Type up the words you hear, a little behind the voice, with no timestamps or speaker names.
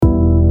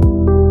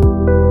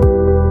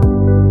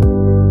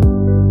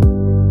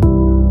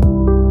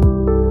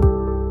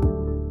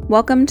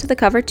Welcome to the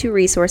Cover 2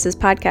 Resources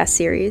podcast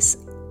series,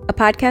 a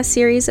podcast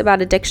series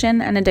about addiction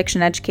and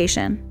addiction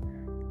education.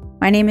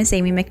 My name is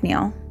Amy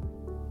McNeil.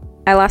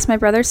 I lost my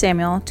brother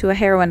Samuel to a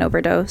heroin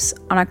overdose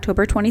on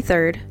October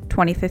 23,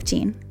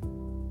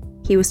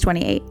 2015. He was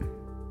 28.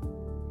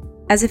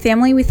 As a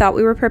family, we thought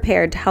we were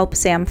prepared to help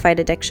Sam fight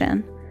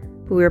addiction,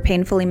 but we were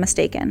painfully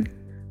mistaken.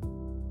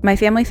 My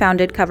family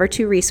founded Cover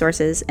 2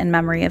 Resources in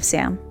memory of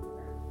Sam.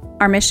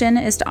 Our mission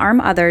is to arm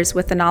others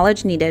with the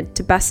knowledge needed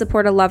to best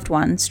support a loved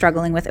one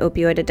struggling with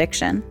opioid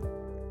addiction.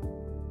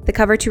 The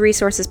Cover 2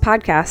 Resources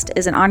podcast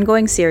is an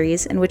ongoing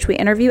series in which we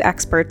interview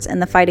experts in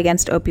the fight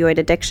against opioid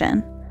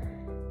addiction.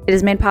 It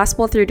is made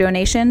possible through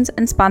donations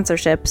and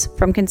sponsorships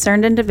from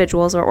concerned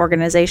individuals or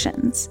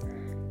organizations.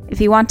 If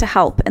you want to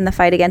help in the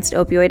fight against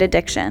opioid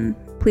addiction,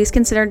 please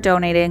consider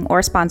donating or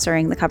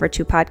sponsoring the Cover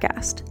 2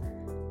 podcast.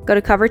 Go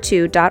to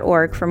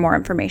cover2.org for more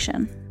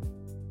information.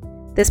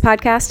 This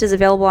podcast is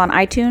available on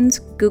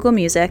iTunes, Google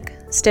Music,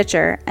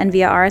 Stitcher, and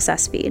via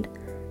RSS feed.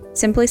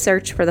 Simply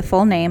search for the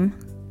full name,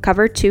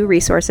 Cover 2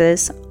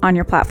 Resources, on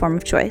your platform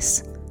of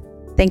choice.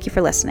 Thank you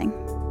for listening.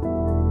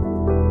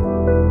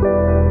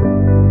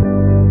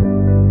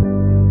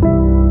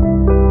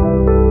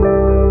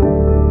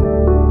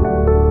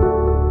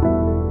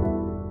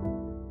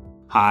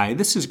 Hi,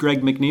 this is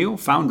Greg McNeil,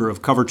 founder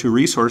of Cover 2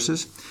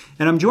 Resources,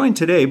 and I'm joined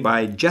today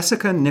by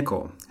Jessica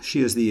Nickel.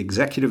 She is the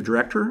Executive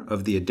Director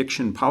of the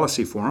Addiction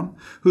Policy Forum,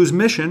 whose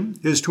mission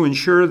is to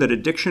ensure that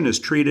addiction is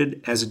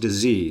treated as a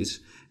disease,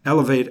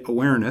 elevate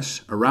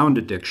awareness around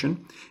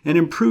addiction, and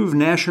improve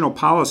national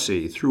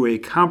policy through a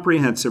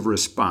comprehensive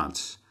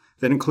response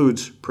that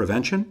includes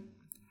prevention,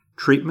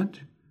 treatment,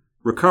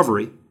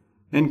 recovery,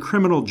 and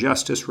criminal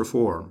justice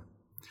reform.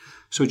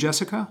 So,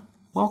 Jessica,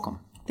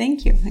 welcome.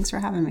 Thank you. Thanks for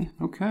having me.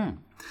 Okay.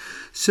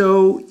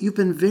 So you've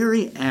been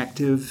very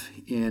active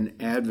in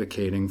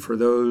advocating for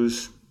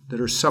those that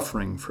are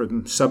suffering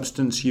from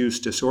substance use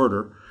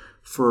disorder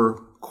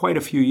for quite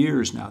a few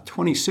years now,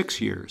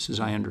 26 years as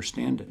I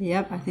understand it.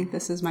 Yep, I think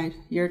this is my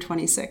year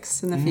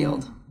 26 in the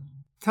field.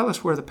 Tell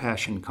us where the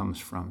passion comes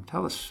from.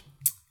 Tell us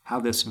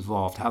how this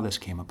evolved, how this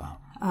came about.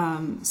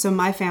 So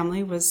my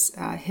family was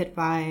hit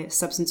by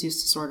substance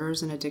use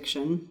disorders and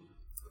addiction.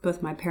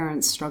 Both my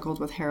parents struggled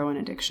with heroin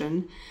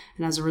addiction,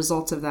 and as a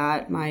result of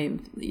that, my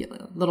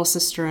little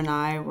sister and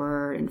I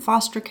were in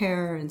foster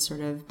care and sort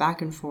of back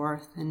and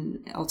forth, and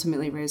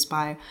ultimately raised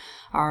by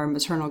our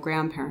maternal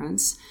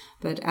grandparents.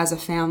 But as a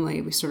family,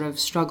 we sort of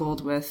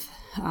struggled with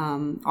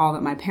all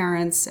that my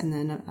parents, and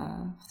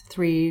then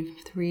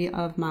three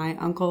of my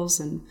uncles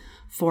and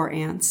 4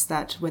 aunts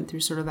that went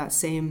through sort of that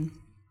same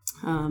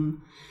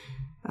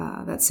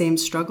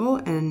struggle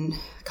and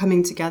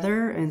coming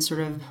together and sort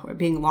of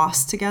being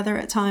lost together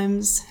at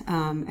times.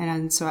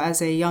 And so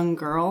as a young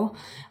girl,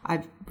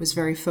 I was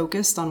very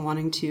focused on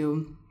wanting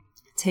to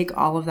take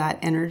all of that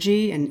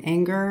energy and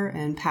anger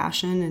and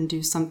passion and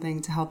do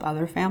something to help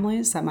other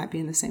families that might be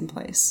in the same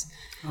place.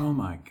 Oh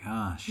my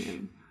gosh. Yeah.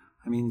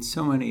 I mean,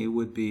 so many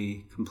would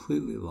be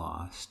completely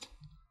lost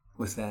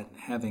with that,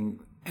 having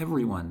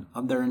everyone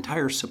of their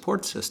entire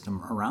support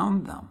system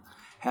around them,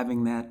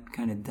 having that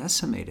kind of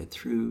decimated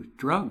through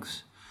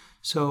drugs.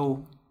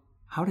 So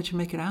how did you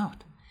make it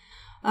out?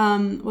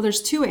 Well,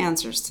 there's 2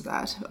 answers to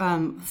that.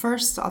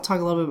 First, I'll talk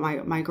a little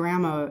bit. My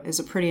grandma is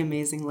a pretty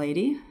amazing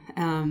lady.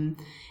 And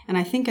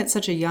I think at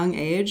such a young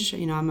age,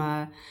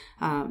 I'm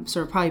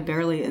sort of probably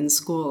barely in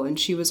school, and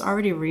she was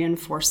already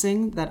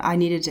reinforcing that I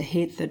needed to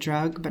hate the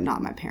drug, but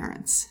not my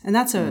parents. And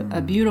that's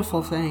a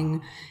beautiful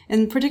thing.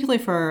 And particularly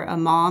for a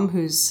mom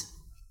who's,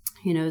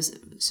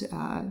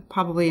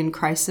 probably in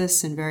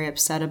crisis and very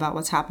upset about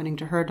what's happening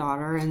to her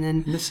daughter.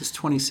 And this is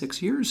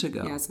 26 years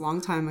ago. Yeah, it's a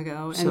long time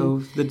ago. So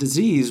the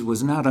disease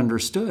was not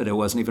understood. It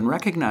wasn't even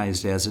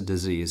recognized as a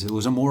disease. It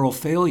was a moral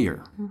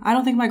failure. I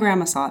don't think my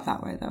grandma saw it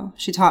that way, though.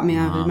 She taught me,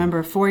 I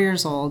remember 4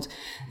 years old,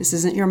 this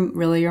isn't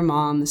really your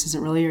mom. This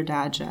isn't really your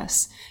dad,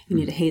 Jess. You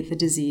need to hate the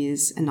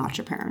disease and not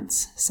your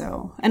parents.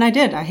 So, and I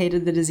did. I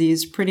hated the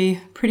disease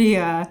pretty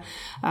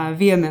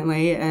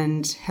vehemently,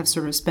 and have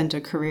sort of spent a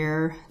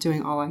career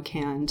doing all I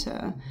can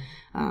to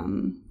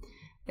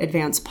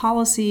advance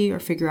policy or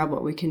figure out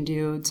what we can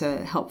do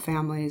to help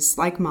families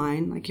like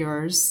mine, like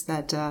yours,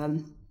 that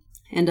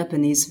end up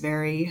in these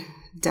very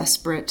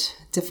desperate,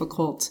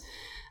 difficult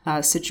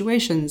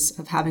situations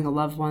of having a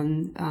loved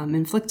one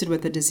inflicted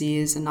with a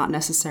disease and not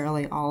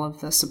necessarily all of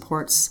the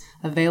supports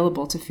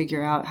available to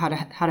figure out how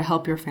to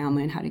help your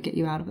family and how to get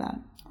you out of that.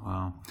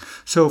 Wow.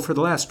 So for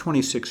the last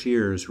 26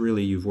 years,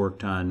 really, you've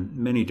worked on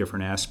many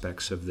different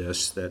aspects of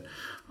this, that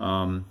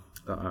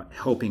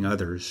helping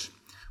others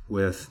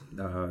with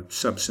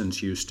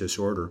substance use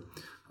disorder.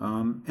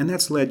 And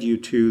that's led you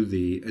to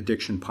the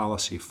Addiction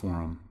Policy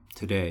Forum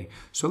today.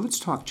 So let's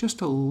talk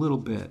just a little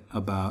bit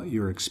about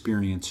your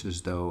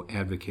experiences, though,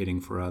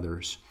 advocating for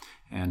others,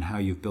 and how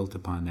you've built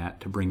upon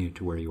that to bring you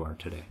to where you are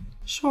today.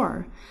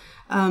 Sure.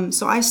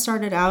 So I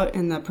started out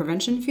in the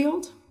prevention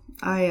field.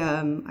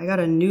 I got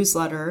a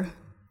newsletter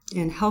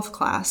health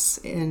class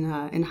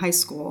in high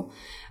school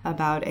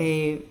about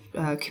a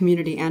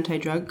community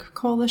anti-drug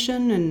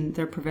coalition and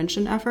their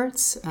prevention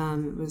efforts.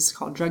 It was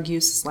called Drug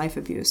Use is Life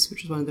Abuse,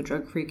 which is one of the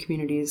drug-free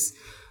communities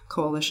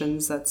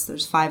coalitions.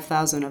 There's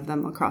 5,000 of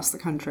them across the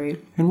country.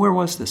 And where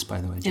was this, by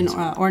the way? In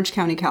Orange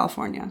County,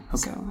 California.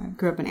 Okay. So I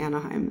grew up in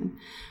Anaheim and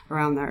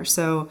around there.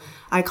 So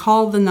I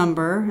called the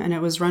number, and it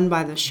was run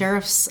by the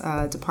sheriff's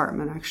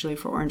department, actually,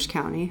 for Orange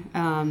County.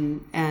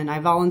 And I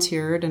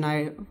volunteered, and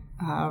I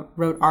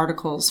wrote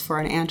articles for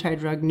an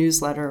anti-drug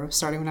newsletter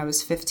starting when I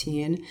was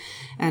 15.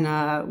 And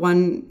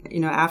one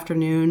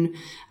afternoon,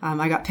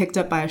 I got picked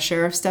up by a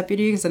sheriff's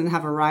deputy because I didn't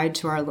have a ride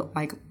to our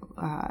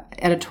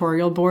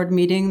editorial board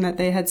meeting that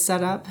they had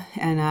set up,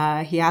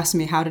 and he asked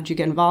me, "How did you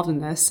get involved in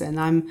this?" And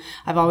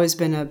I've always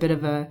been a bit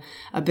of a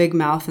big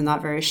mouth and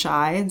not very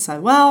shy, and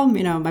said, "Well,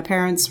 my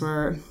parents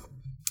were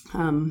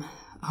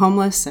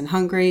homeless and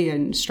hungry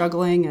and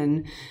struggling,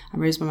 and I'm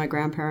raised by my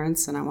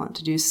grandparents, and I want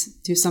to do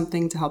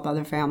something to help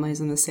other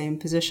families in the same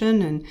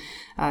position."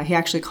 And he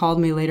actually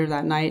called me later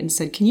that night and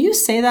said, "Can you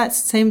say that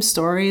same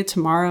story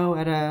tomorrow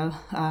at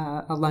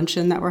a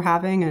luncheon that we're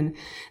having?" And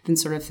then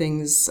sort of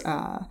things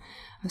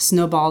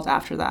snowballed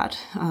after that.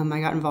 I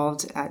got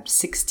involved at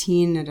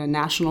 16 at a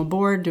national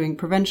board doing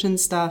prevention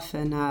stuff,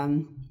 and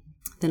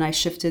then I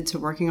shifted to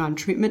working on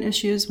treatment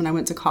issues when I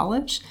went to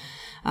college.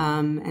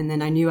 And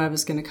then I knew I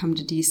was going to come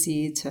to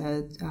DC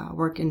to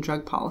work in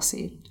drug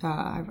policy.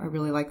 I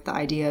really liked the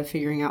idea of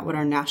figuring out what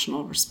our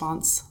national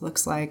response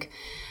looks like.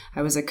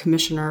 I was a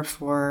commissioner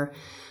for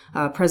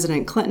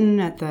President Clinton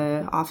at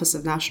the Office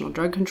of National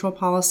Drug Control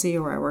Policy,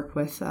 where I worked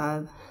with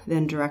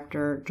then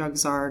Director Drug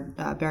Czar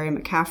Barry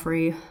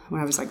McCaffrey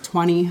when I was like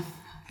 20.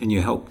 And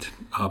you helped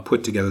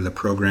put together the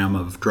program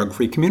of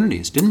drug-free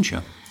communities, didn't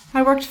you?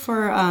 I worked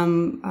for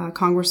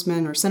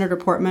Congressman or Senator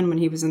Portman when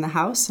he was in the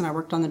House, and I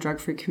worked on the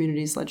drug-free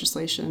communities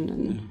legislation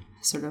and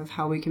sort of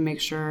how we can make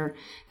sure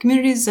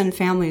communities and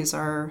families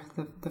are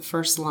the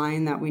first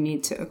line that we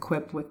need to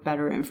equip with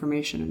better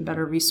information and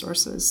better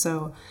resources.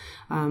 So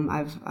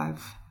I've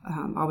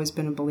always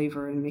been a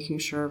believer in making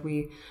sure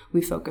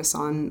we focus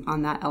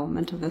on that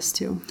element of this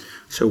too.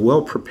 So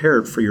well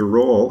prepared for your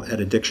role at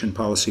Addiction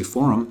Policy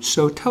Forum.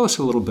 So tell us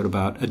a little bit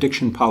about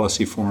Addiction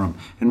Policy Forum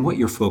and what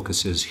your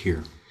focus is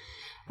here.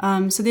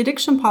 So the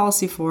Addiction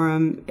Policy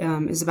Forum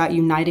is about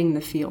uniting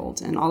the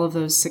field and all of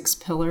those 6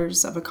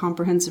 pillars of a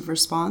comprehensive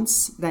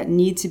response that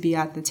need to be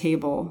at the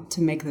table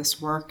to make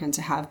this work and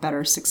to have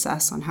better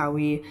success on how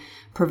we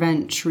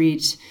prevent,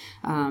 treat,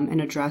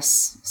 and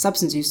address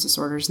substance use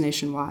disorders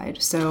nationwide.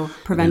 So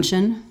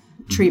prevention,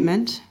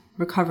 treatment,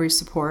 recovery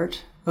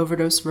support,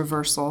 overdose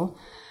reversal,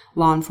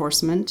 law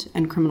enforcement,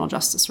 and criminal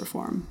justice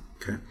reform.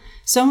 Okay.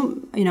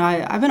 So,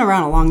 I've been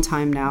around a long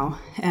time now,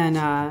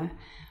 and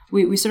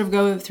we sort of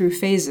go through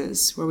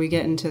phases where we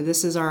get into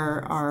this is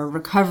our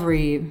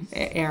recovery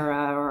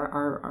era or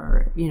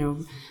our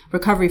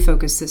recovery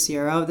focus this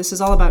year. Oh, this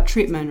is all about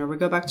treatment, or we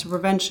go back to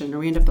prevention, or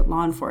we end up at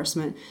law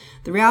enforcement.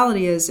 The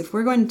reality is if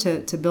we're going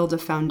to build a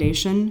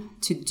foundation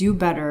to do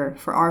better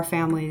for our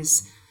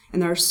families,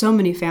 and there are so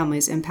many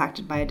families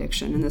impacted by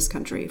addiction in this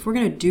country, if we're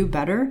going to do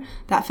better,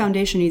 that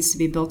foundation needs to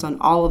be built on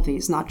all of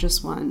these, not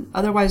just one.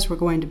 Otherwise, we're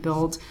going to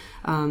build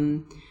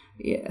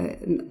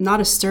not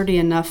a sturdy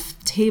enough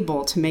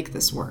table to make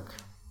this work.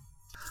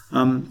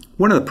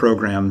 One of the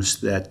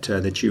programs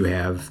that you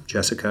have,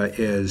 Jessica,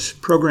 is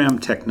Program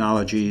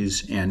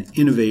Technologies and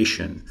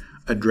Innovation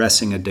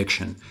Addressing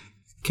Addiction.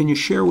 Can you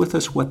share with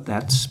us what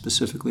that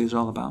specifically is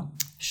all about?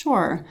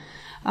 Sure.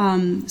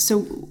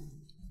 So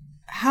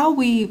how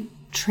we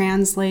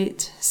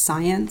translate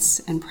science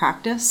and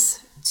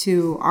practice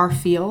to our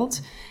field,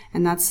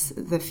 and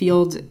the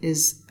field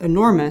is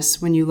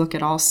enormous when you look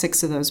at all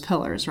 6 of those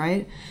pillars,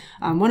 right?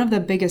 One of the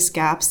biggest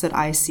gaps that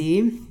I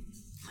see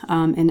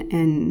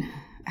in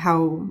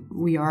how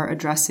we are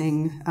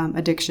addressing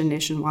addiction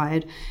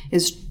nationwide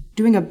is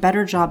doing a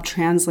better job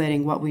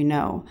translating what we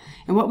know.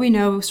 And what we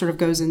know sort of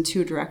goes in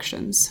 2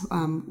 directions.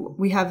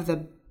 We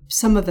have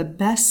some of the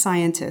best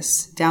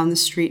scientists down the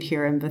street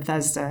here in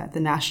Bethesda at the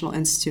National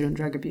Institute on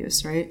Drug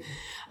Abuse, right?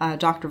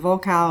 Dr.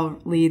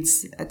 Volkow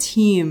leads a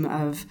team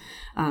of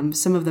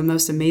some of the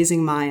most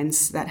amazing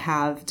minds that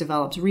have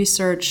developed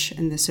research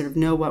and they sort of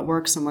know what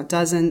works and what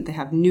doesn't. They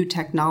have new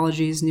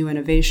technologies, new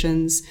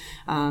innovations.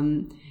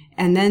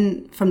 And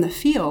then from the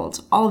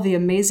field, all of the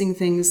amazing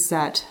things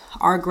that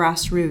our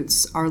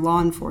grassroots, our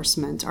law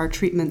enforcement, our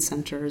treatment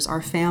centers,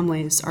 our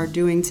families are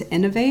doing to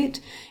innovate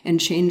and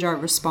change our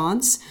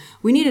response,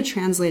 we need to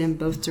translate in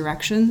both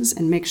directions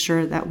and make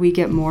sure that we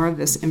get more of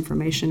this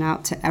information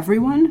out to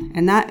everyone.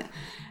 And that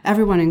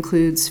everyone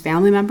includes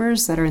family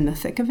members that are in the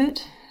thick of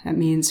it. That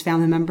means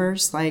family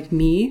members like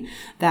me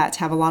that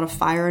have a lot of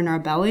fire in our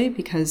belly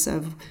because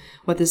of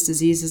what this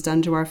disease has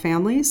done to our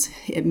families.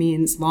 It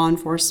means law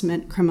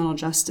enforcement, criminal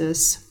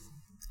justice,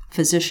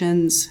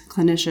 physicians,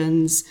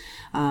 clinicians,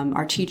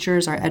 our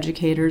teachers, our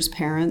educators,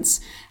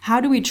 parents. How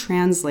do we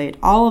translate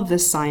all of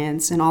this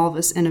science and all of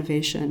this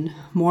innovation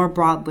more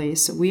broadly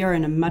so we are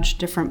in a much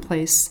different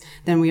place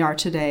than we are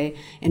today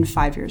in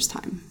 5 years'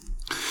 time?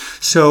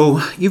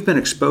 So you've been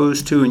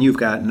exposed to and you've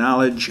got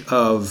knowledge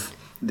of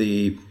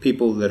the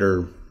people that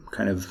are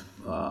kind of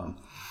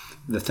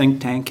the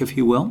think tank, if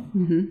you will,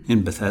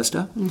 in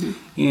Bethesda,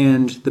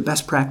 and the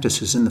best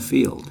practices in the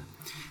field.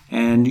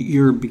 And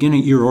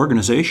your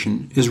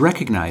organization is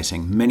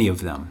recognizing many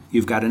of them.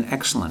 You've got an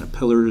excellent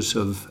Pillars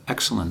of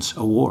Excellence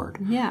award.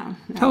 Yeah.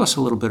 Tell us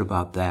a little bit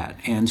about that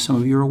and some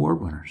of your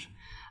award winners.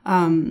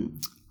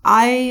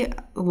 I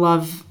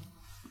love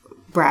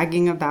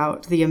bragging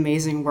about the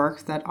amazing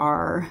work that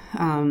our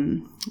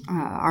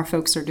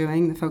folks are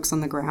doing, the folks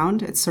on the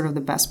ground. It's sort of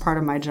the best part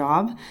of my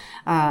job.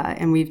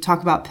 And we've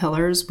talked about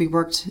pillars. We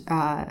worked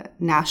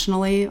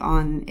nationally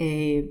on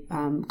a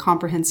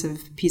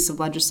comprehensive piece of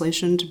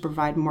legislation to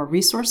provide more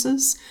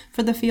resources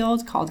for the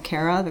field called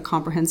CARA, the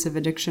Comprehensive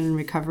Addiction and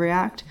Recovery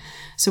Act.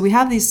 So we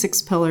have these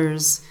 6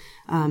 pillars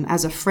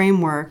as a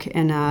framework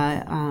in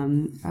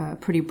a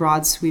pretty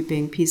broad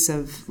sweeping piece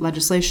of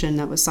legislation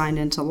that was signed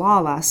into law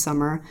last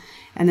summer.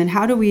 And then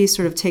how do we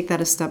sort of take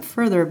that a step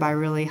further by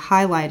really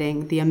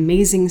highlighting the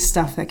amazing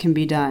stuff that can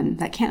be done,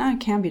 that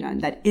can be done,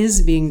 that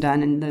is being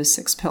done in those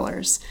 6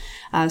 pillars.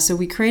 So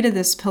we created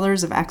this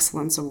Pillars of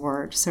Excellence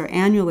Award. So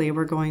annually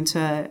we're going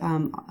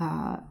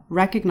to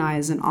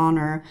recognize and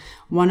honor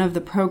one of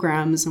the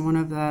programs and one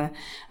of the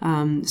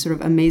sort of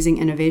amazing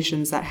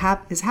innovations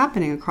that is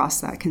happening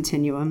across that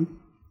continuum.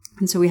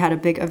 And so we had a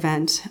big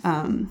event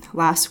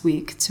last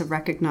week to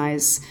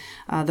recognize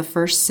the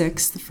first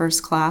 6, the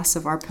first class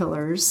of our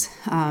pillars.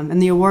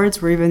 And the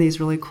awards were even these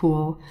really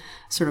cool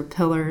sort of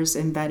pillars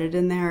embedded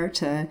in there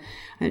to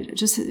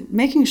just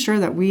making sure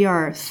that we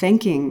are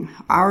thanking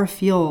our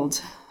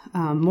field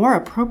more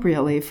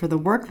appropriately for the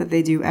work that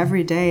they do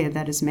every day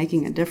that is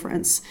making a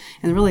difference.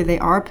 And really, they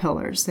are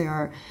pillars. They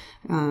are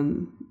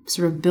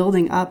sort of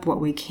building up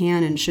what we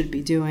can and should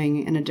be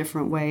doing in a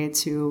different way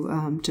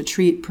to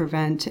treat,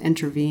 prevent, to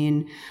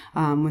intervene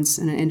when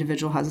an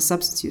individual has a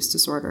substance use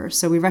disorder.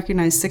 So we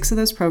recognized 6 of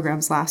those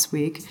programs last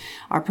week.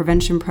 Our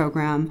prevention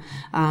program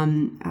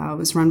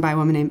was run by a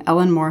woman named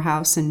Ellen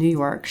Morehouse in New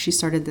York. She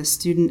started the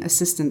Student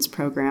Assistance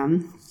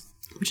Program,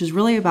 which is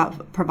really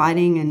about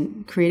providing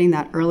and creating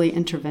that early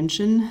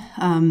intervention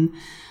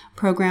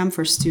program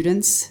for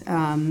students.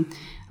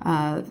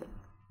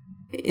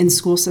 In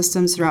school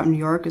systems throughout New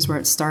York is where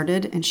it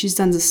started. And she's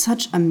done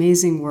such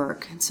amazing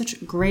work and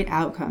such great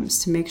outcomes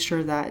to make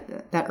sure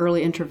that that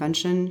early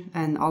intervention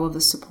and all of the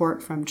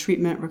support from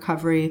treatment,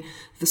 recovery,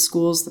 the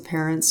schools, the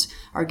parents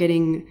are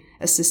getting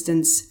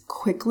assistance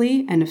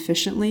quickly and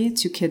efficiently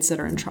to kids that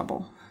are in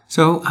trouble.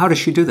 So how does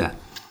she do that?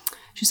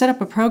 She set up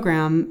a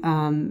program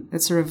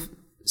that's sort of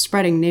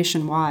spreading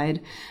nationwide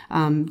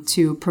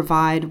to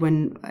provide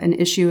when an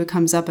issue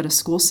comes up at a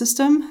school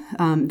system,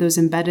 those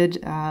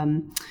embedded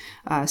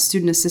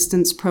student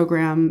assistance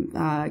program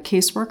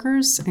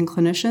caseworkers and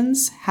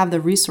clinicians have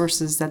the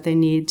resources that they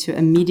need to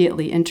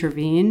immediately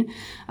intervene.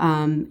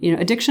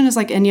 Addiction is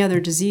like any other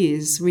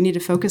disease. We need to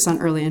focus on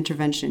early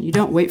intervention. You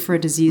don't wait for a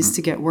disease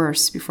to get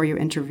worse before you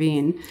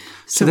intervene.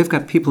 So they've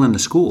got people in the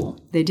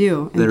school. They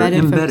do. That are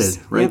embedded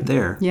right Yep.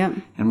 there. Yep.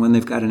 And when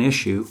they've got an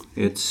issue,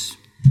 it's...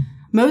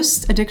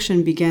 Most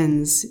addiction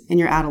begins in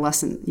your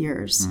adolescent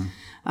years.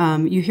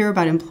 You hear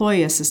about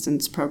employee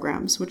assistance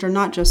programs, which are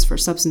not just for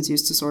substance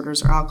use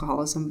disorders or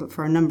alcoholism, but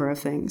for a number of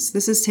things.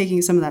 This is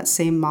taking some of that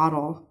same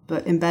model,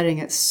 but embedding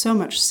it so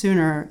much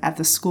sooner at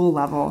the school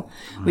level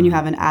when you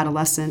have an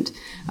adolescent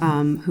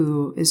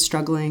who is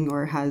struggling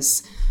or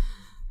has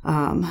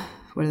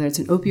whether it's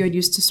an opioid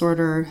use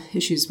disorder,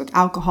 issues with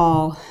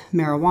alcohol,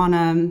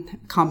 marijuana,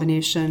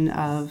 combination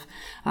of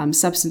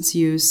substance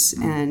use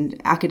and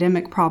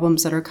academic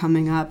problems that are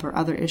coming up or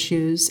other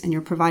issues, and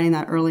you're providing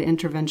that early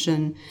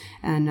intervention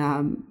and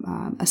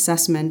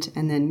assessment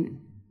and then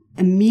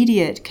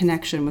immediate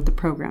connection with the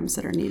programs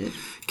that are needed.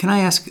 Can I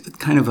ask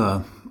kind of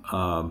a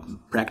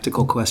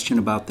practical question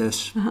about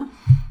this?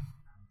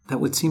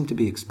 That would seem to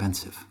be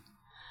expensive.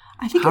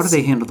 I think How do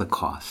they handle the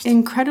cost?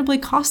 Incredibly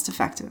cost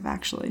effective,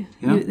 actually.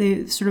 Yeah.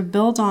 They sort of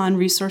build on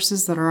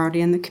resources that are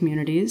already in the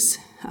communities,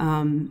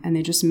 and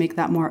they just make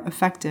that more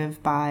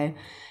effective by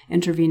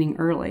intervening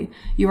early.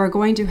 You are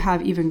going to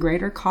have even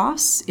greater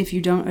costs if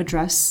you don't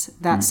address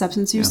that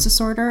substance use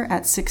disorder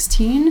at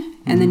 16,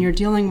 and then you're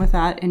dealing with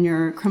that in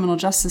your criminal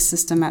justice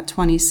system at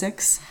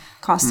 26,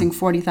 costing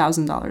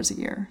 $40,000 a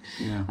year.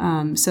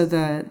 Yeah. So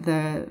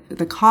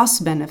the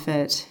cost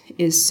benefit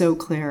is so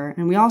clear.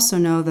 And we also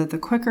know that the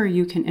quicker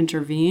you can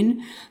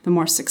intervene, the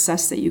more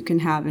success that you can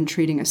have in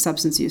treating a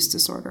substance use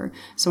disorder.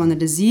 So on the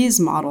disease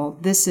model,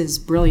 this is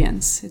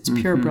brilliance. It's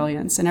pure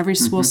brilliance. And every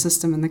school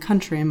system in the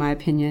country, in my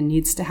opinion,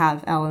 needs to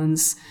have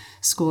Ellen's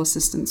school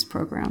assistance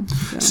program.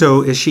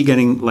 So is she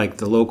getting like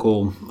the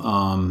local,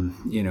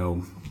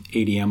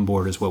 ADM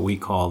board is what we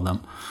call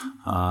them,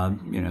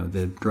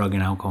 the Drug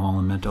and Alcohol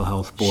and Mental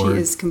Health Board,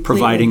 She is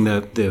providing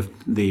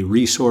the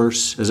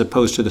resource as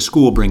opposed to the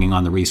school bringing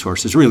on the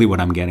resource is really what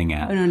I'm getting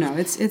at. Oh, no.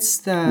 It's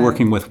the...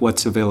 Working with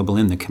what's available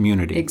in the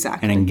community.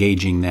 Exactly. And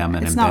engaging them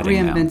and it's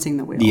embedding them. It's not reinventing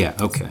the wheel. Yeah,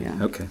 okay.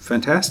 Yeah. Okay,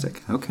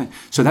 fantastic. Okay.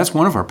 So that's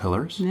one of our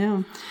pillars.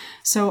 Yeah.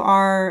 So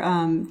our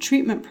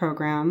treatment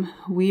program,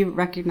 we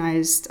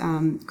recognized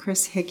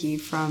Chris Hickey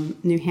from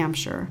New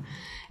Hampshire.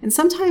 And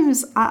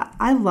sometimes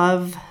I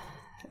love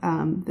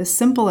the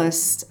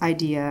simplest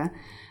idea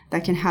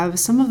that can have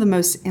some of the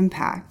most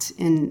impact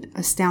in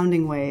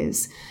astounding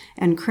ways.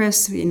 And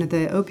Chris, the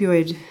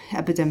opioid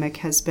epidemic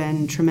has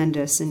been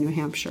tremendous in New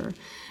Hampshire.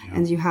 Yeah.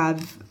 And you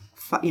have,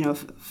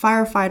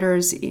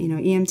 firefighters,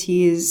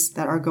 EMTs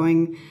that are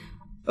going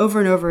over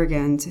and over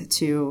again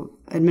to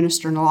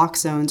administer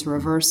naloxone to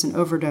reverse an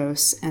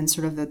overdose, and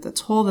sort of the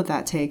toll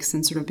that takes,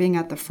 and sort of being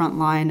at the front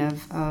line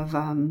of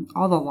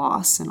all the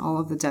loss and all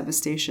of the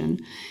devastation.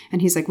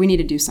 And he's like, we need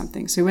to do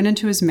something. So he went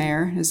into his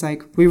mayor and is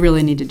like, we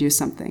really need to do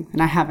something.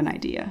 And I have an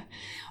idea.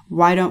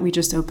 Why don't we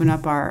just open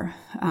up our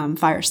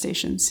fire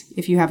stations?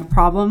 If you have a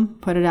problem,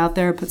 put it out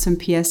there, put some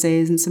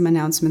PSAs and some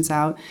announcements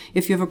out.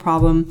 If you have a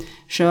problem,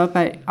 show up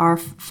at our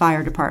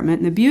fire department.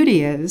 And the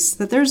beauty is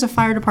that there's a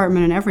fire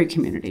department in every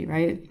community,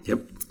 right? Yep.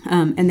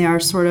 And they are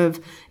sort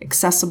of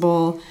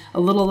accessible, a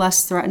little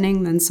less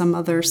threatening than some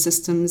other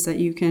systems that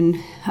you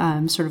can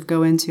sort of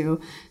go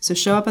into. So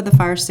show up at the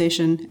fire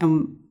station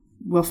and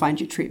we'll find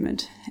you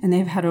treatment. And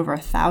they've had over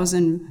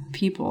 1,000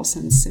 people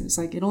since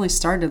it only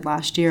started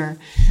last year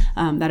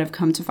that have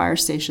come to fire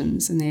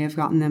stations, and they have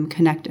gotten them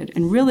connected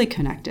and really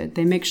connected.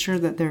 They make sure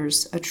that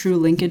there's a true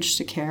linkage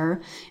to care,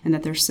 and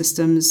that their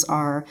systems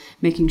are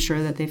making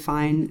sure that they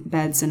find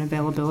beds and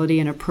availability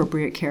and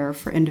appropriate care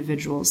for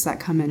individuals that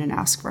come in and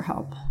ask for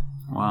help.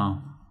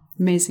 Wow.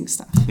 Amazing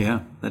stuff.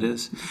 Yeah, that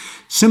is.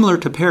 Similar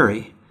to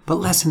Perry, but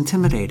less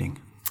intimidating.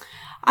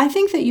 I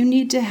think that you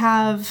need to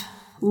have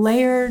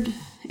layered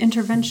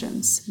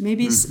interventions.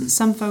 Maybe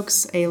some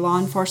folks, a law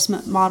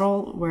enforcement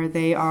model where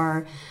they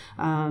are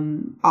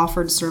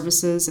offered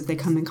services if they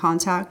come in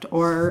contact,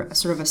 or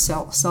sort of a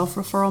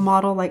self-referral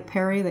model like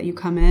Perry, that you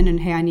come in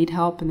and, hey, I need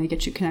help, and they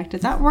get you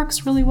connected. That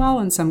works really well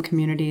in some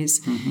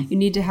communities. You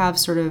need to have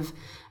sort of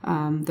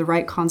the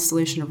right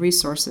constellation of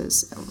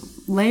resources.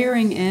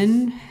 Layering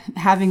in,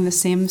 having the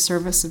same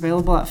service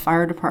available at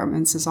fire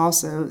departments is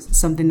also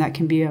something that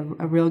can be a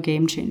real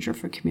game changer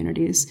for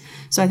communities.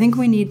 So I think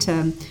we need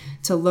to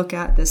look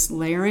at this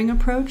layering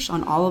approach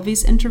on all of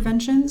these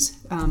interventions,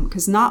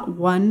 because not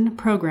one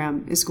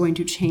program is going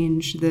to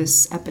change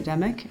this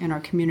epidemic in our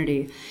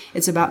community.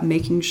 It's about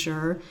making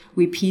sure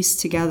we piece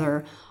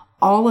together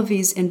all of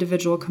these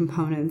individual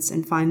components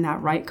and find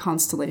that right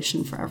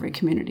constellation for every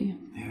community.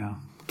 Yeah.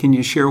 Can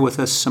you share with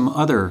us some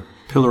other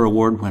Pillar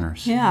Award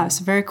winners? Yeah,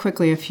 so very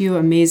quickly, a few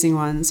amazing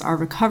ones. Our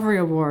Recovery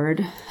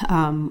Award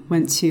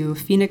went to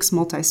Phoenix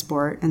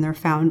Multisport and their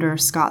founder,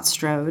 Scott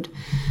Strode.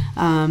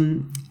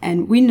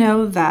 And we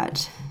know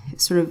that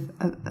sort of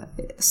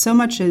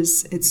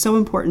it's so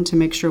important to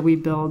make sure we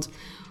build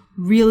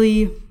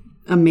really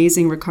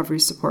amazing recovery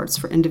supports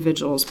for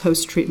individuals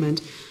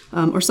post-treatment,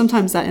 or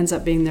sometimes that ends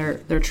up being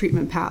their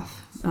treatment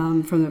path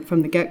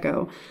from the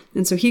get-go.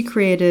 And so he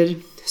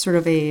created sort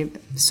of a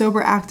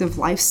sober, active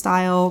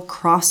lifestyle,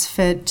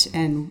 CrossFit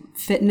and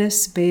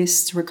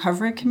fitness-based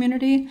recovery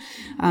community.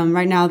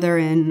 Right now they're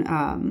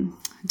in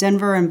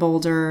Denver and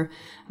Boulder,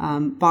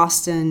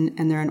 Boston,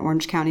 and they're in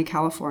Orange County,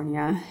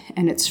 California.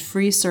 And it's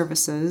free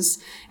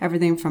services,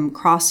 everything from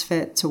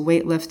CrossFit to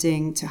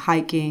weightlifting to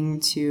hiking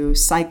to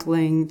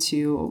cycling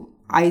to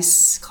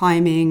ice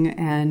climbing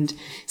and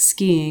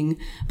skiing,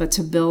 but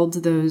to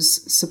build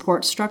those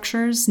support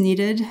structures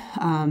needed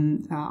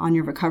on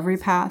your recovery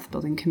path,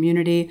 building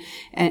community.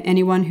 And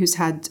anyone who's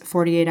had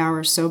 48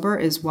 hours sober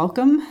is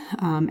welcome,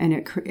 and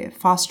it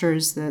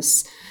fosters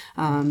this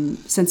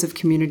sense of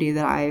community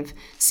that I've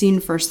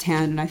seen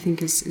firsthand, and I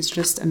think is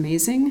just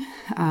amazing.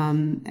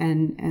 And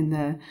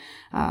the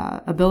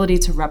ability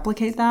to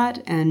replicate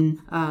that, and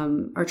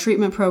our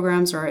treatment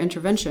programs or our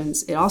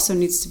interventions, it also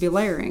needs to be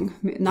layering.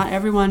 Not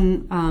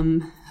everyone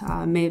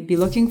may be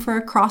looking for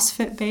a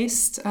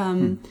CrossFit-based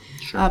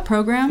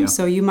program,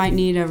 so you might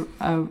need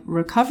a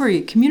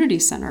recovery community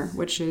center,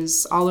 which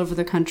is all over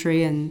the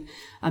country and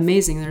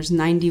amazing. There's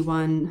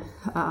 91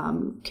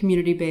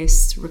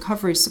 community-based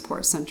recovery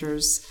support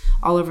centers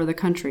all over the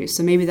country.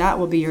 So maybe that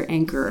will be your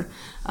anchor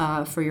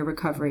for your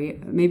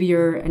recovery. Maybe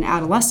you're an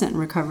adolescent in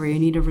recovery. You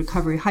need a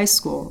recovery high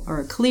school or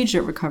a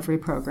collegiate recovery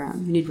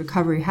program. You need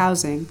recovery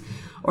housing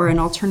or an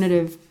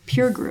alternative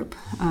peer group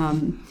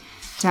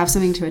to have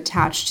something to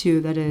attach to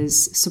that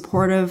is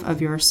supportive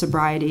of your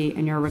sobriety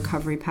and your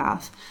recovery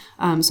path.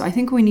 So I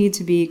think we need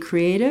to be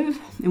creative.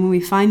 And when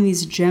we find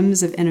these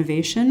gems of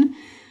innovation,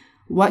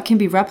 what can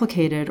be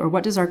replicated, or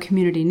what does our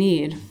community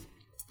need?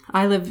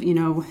 I live,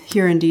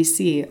 here in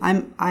DC.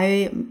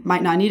 I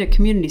might not need a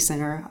community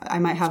center. I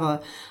might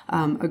have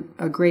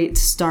a great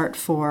start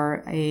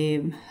for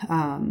a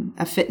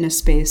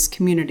fitness-based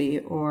community,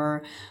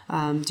 or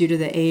due to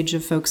the age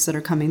of folks that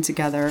are coming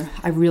together,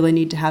 I really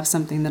need to have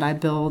something that I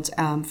build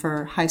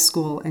for high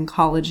school and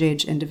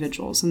college-age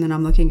individuals. And then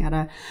I'm looking at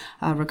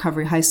a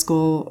recovery high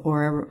school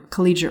or a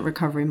collegiate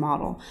recovery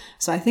model.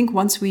 So I think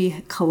once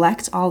we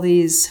collect all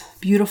these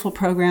beautiful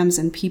programs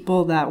and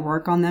people that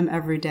work on them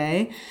every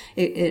day,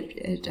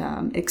 it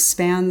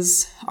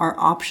expands our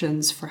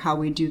options for how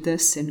we do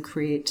this and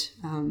create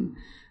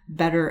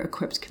better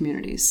equipped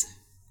communities.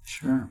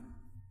 Sure.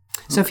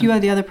 So a few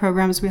of the other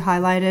programs we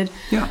highlighted.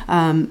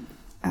 Yeah.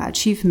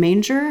 Chief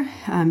Manger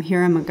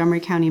here in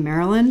Montgomery County,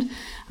 Maryland,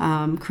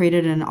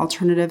 created an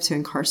alternative to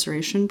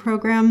incarceration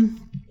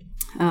program,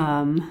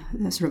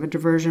 sort of a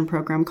diversion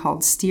program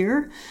called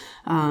STEER.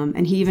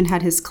 And he even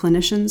had his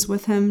clinicians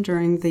with him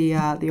during the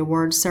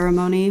awards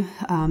ceremony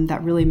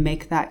that really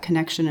make that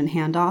connection and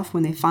handoff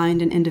when they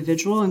find an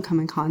individual and come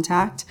in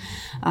contact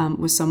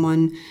with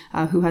someone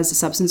who has a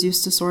substance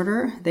use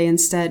disorder. They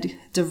instead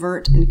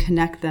divert and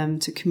connect them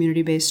to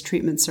community-based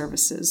treatment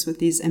services with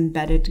these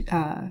embedded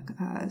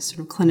sort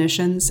of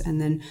clinicians,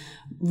 and then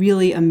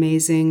really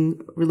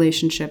amazing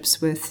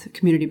relationships with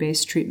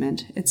community-based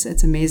treatment.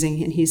 It's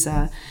amazing, and he's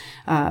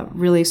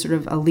really sort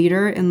of a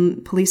leader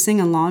in policing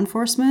and law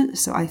enforcement.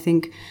 So I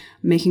think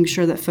making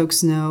sure that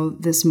folks know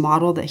this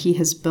model that he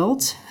has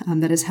built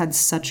that has had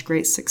such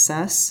great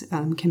success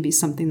can be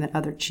something that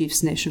other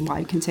chiefs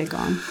nationwide can take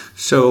on.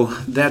 So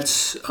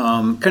that's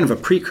kind of a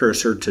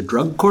precursor to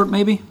drug court,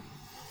 maybe?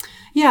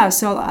 Yeah,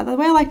 so the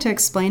way I like to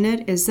explain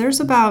it is there's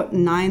about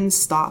 9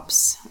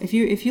 stops. If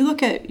you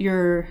look at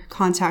your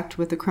contact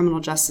with the criminal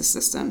justice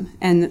system,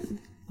 and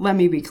let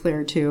me be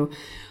clear too,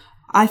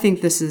 I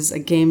think this is a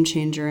game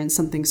changer and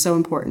something so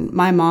important.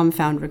 My mom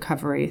found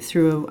recovery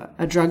through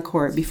a drug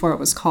court before it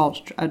was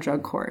called a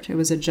drug court. It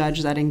was a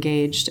judge that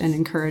engaged and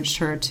encouraged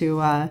her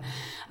to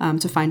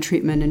find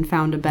treatment and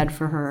found a bed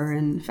for her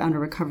and found a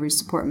recovery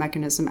support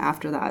mechanism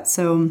after that.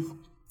 So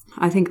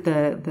I think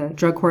the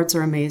drug courts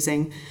are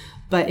amazing.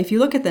 But if you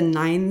look at the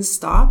 9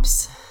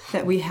 stops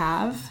that we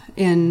have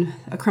in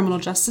a criminal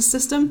justice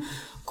system,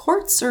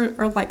 courts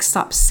are like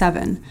stop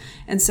 7.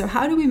 And so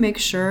how do we make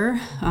sure,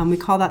 we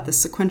call that the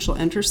sequential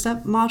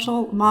interstep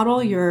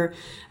model. You're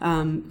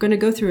going to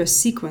go through a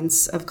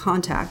sequence of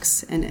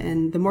contacts,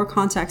 and the more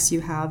contacts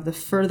you have, the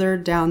further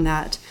down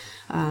that,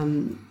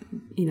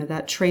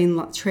 that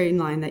train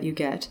line that you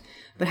get.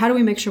 But how do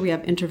we make sure we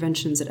have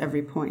interventions at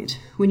every point?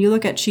 When you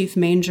look at Chief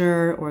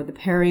Manger or the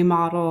Perry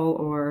model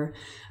or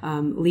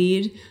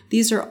LEAD,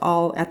 these are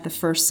all at the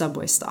first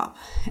subway stop.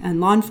 And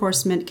law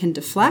enforcement can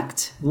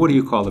deflect. What do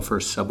you call the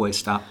first subway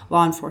stop?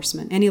 Law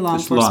enforcement. Any law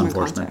enforcement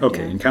contact.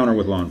 Okay, yeah. Encounter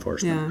with law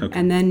enforcement. Yeah. Okay.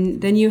 And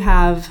then you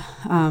have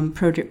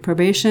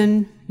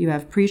probation, you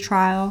have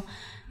pretrial,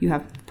 you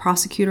have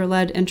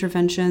prosecutor-led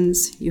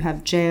interventions, you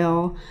have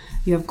jail,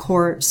 you have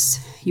courts,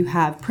 you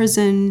have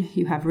prison,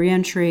 you have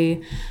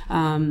reentry,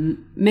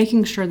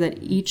 making sure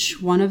that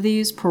each one of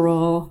these,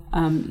 parole,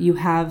 you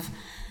have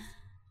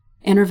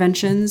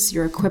interventions,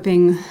 you're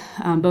equipping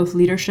both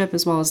leadership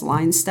as well as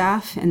line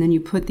staff, and then you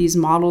put these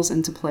models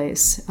into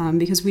place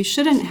because we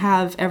shouldn't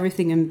have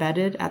everything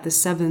embedded at the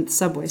 7th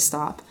subway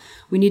stop.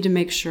 We need to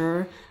make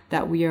sure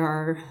that we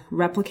are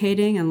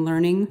replicating and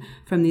learning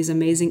from these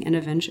amazing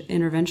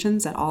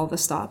interventions at all the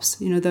stops.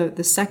 You know,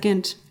 the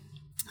second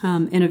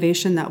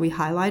innovation that we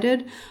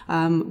highlighted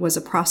was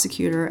a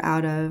prosecutor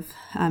out of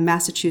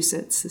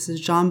Massachusetts. This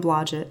is John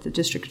Blodgett, the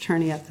district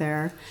attorney up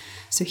there.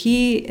 So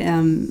he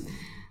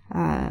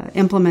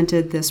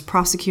implemented this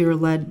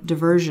prosecutor-led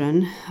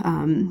diversion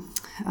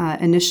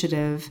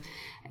initiative.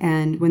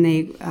 And when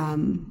they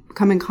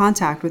come in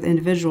contact with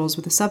individuals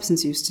with a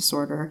substance use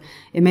disorder,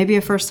 it may be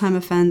a first-time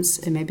offense,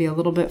 it may be a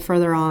little bit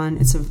further on,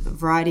 it's a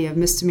variety of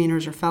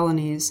misdemeanors or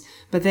felonies,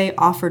 but they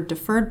offered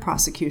deferred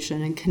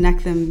prosecution and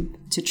connect them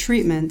to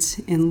treatment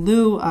in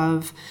lieu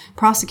of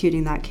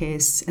prosecuting that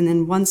case. And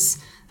then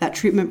once that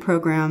treatment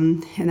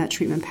program and that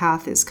treatment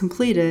path is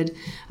completed,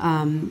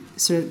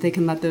 so that they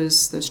can let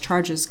those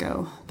charges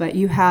go. But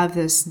you have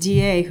this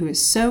DA who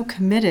is so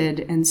committed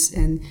and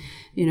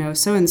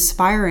so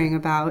inspiring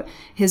about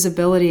his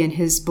ability and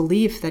his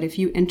belief that if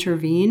you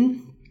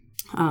intervene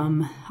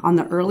on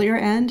the earlier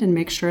end and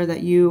make sure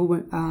that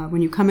you,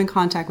 when you come in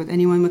contact with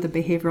anyone with a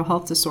behavioral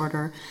health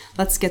disorder,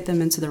 let's get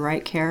them into the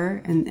right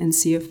care and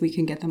see if we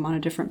can get them on a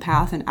different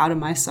path and out of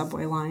my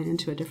subway line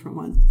into a different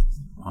one.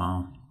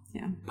 Wow.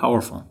 Yeah.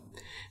 Powerful.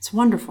 It's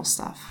wonderful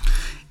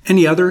stuff.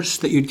 Any others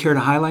that you'd care to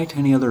highlight?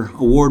 Any other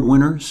award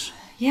winners?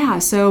 Yeah,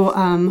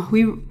 so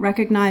we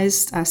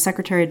recognized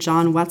Secretary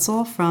John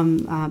Wetzel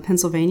from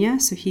Pennsylvania.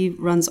 So he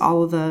runs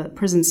all of the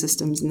prison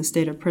systems in the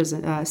state of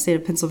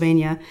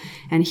Pennsylvania,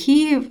 and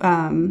he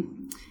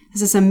has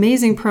this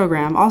amazing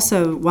program.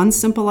 Also, one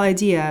simple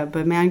idea,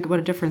 but man, what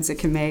a difference it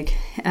can make!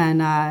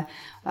 And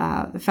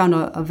found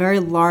a very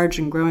large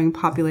and growing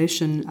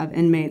population of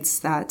inmates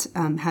that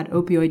had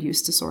opioid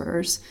use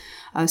disorders.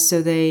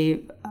 So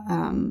they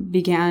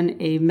began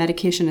a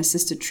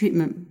medication-assisted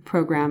treatment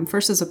program,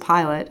 first as a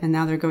pilot, and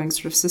now they're going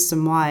sort of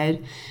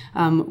system-wide,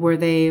 where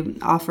they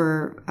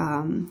offer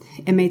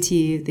MAT,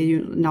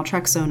 the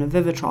naltrexone, a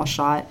Vivitrol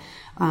shot,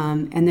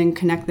 and then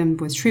connect them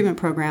with treatment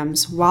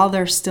programs while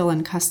they're still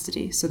in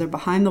custody. So they're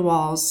behind the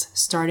walls,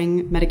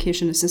 starting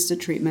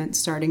medication-assisted treatment,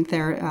 starting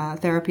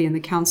therapy and the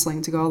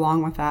counseling to go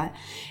along with that.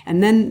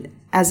 And then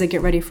as they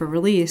get ready for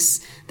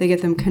release, they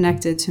get them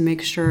connected to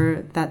make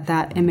sure that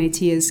that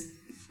MAT is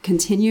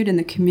continued in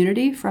the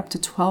community for up to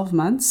 12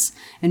 months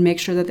and make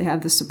sure that they have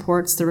the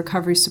supports, the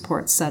recovery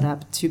supports set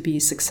up to be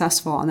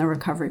successful on their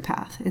recovery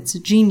path. It's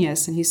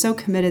genius, and he's so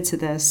committed to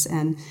this,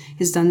 and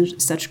he's done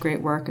such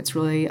great work. It's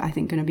really, I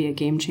think, going to be a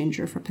game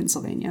changer for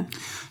Pennsylvania.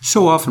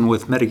 So often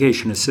with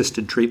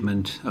medication-assisted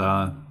treatment,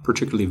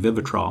 particularly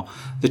Vivitrol,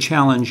 the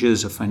challenge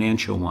is a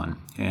financial one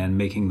and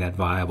making that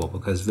viable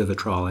because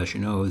Vivitrol, as you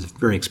know, is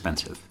very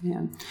expensive.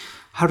 Yeah.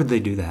 How did they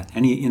do that?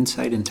 Any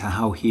insight into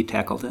how he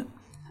tackled it?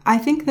 I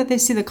think that they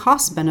see the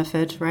cost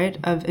benefit, right,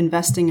 of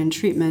investing in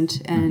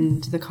treatment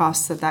and the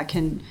costs that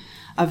can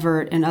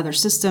avert in other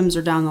systems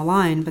or down the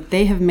line. But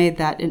they have made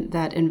that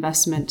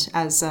investment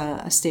as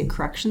a state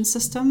correction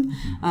system,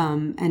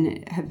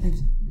 and have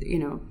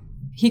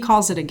he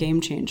calls it a game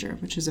changer,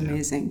 which is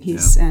amazing.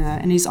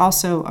 And he's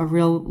also a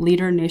real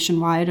leader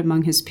nationwide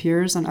among his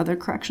peers and other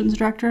corrections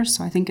directors.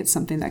 So I think it's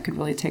something that could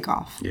really take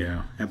off.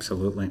 Yeah,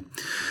 absolutely.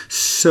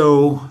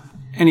 So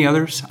any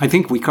others? I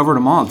think we covered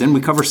them all. Didn't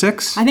we cover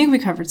 6? I think we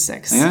covered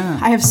 6. Yeah.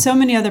 I have so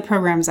many other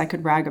programs I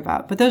could brag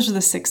about, but those are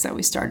the 6 that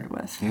we started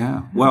with.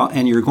 Yeah. Well,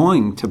 and you're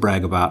going to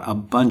brag about a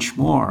bunch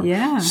more.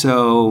 Yeah.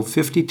 So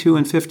 52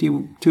 and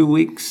 52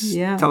 weeks.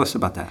 Yeah. Tell us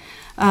about that.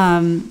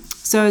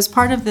 So as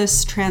part of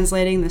this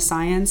translating the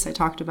science, I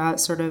talked about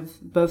sort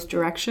of both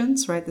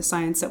directions, right? The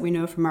science that we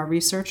know from our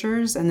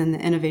researchers and then the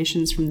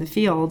innovations from the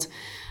field.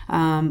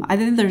 I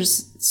think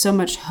there's so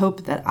much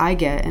hope that I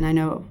get, and I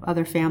know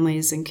other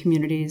families and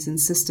communities and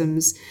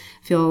systems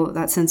feel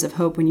that sense of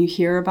hope when you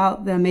hear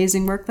about the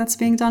amazing work that's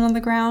being done on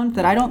the ground,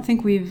 that I don't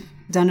think we've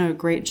done a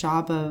great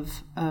job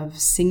of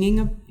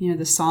singing,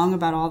 the song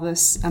about all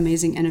this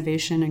amazing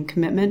innovation and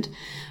commitment.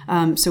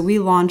 So we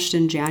launched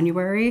in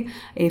January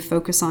a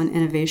Focus on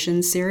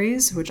Innovation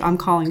series, which I'm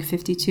calling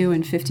 52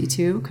 and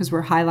 52, because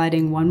we're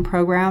highlighting one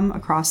program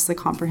across the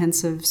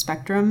comprehensive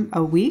spectrum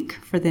a week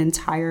for the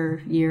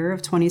entire year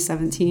of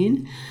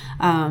 2017.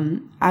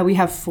 We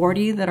have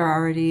 40 that are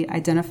already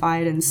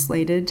identified and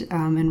slated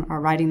and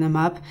are writing them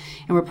up.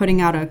 And we're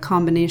putting out a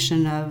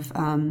combination of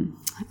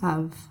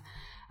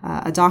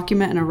a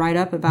document and a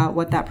write-up about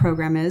what that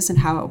program is and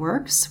how it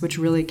works, which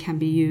really can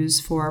be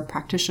used for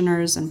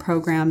practitioners and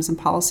programs and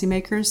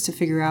policymakers to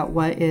figure out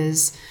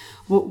is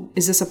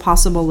this a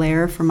possible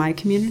layer for my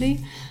community?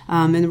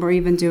 And we're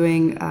even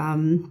doing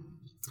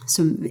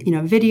some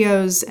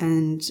videos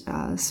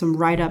and some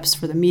write-ups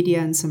for the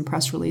media and some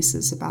press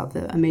releases about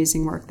the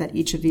amazing work that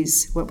each of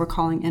these, what we're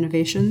calling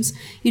innovations,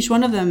 each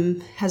one of them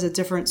has a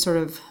different sort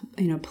of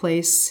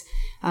place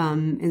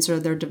in sort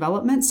of their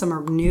development. Some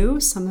are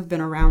new, some have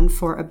been around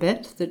for a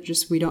bit that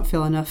just we don't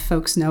feel enough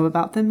folks know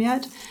about them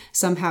yet.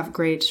 Some have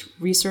great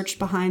research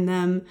behind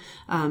them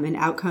and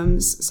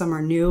outcomes. Some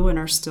are new and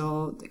are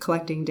still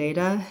collecting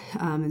data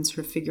and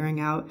sort of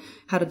figuring out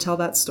how to tell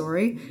that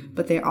story.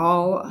 But they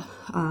all,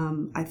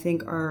 I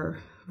think, are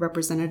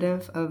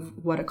representative of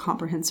what a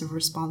comprehensive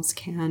response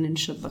can and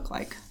should look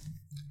like.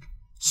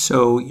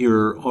 So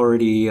you're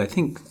already, I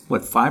think,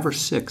 5 or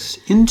 6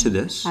 into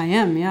this? I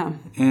am, yeah.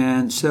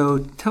 And so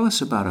tell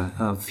us about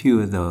a few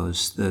of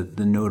those,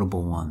 the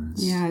notable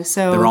ones. Yeah,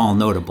 so they're all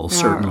notable,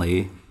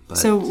 certainly. But.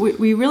 So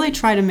we really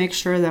try to make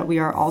sure that we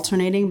are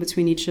alternating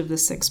between each of the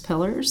 6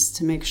 pillars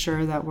to make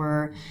sure that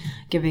we're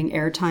giving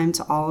airtime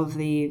to all of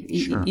the,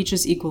 Sure. Each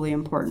is equally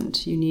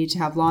important. You need to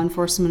have law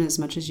enforcement as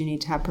much as you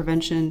need to have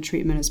prevention,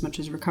 treatment as much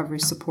as recovery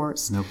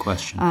supports. No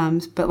question.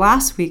 But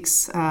last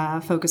week's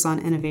Focus on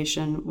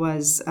Innovation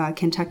was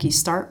Kentucky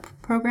START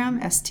program,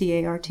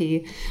 START.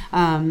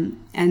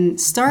 And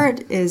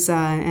START is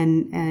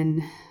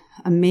an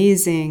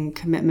amazing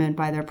commitment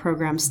by their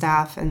program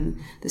staff and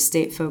the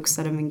state folks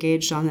that have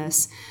engaged on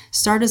this.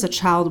 START is a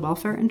child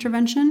welfare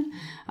intervention.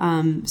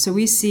 So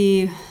we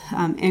see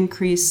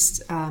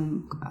increased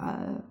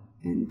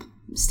in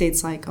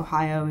states like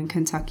Ohio and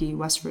Kentucky,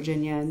 West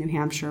Virginia, and New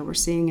Hampshire. We're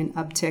seeing an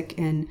uptick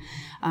in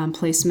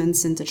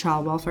placements into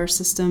child welfare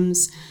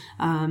systems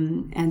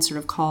and sort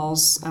of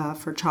calls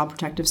for child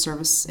protective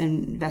service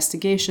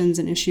investigations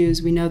and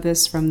issues. We know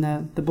this from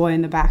the boy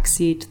in the back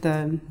seat,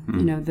 the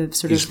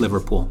sort East of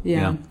Liverpool.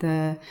 Yeah.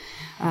 The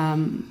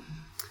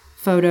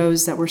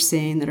photos that we're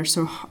seeing that are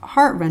so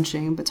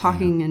heart-wrenching, but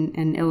talking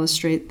and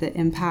illustrate the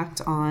impact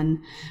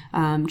on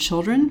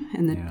children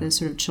and the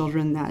sort of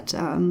children that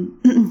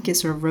get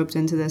sort of roped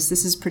into this.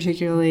 This is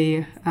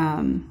particularly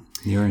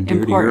near and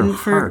dear important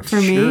to your heart. for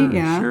me. Sure,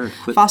 Yeah,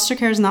 sure. Foster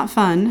care is not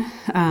fun,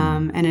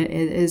 and it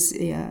is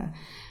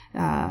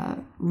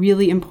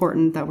really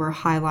important that we're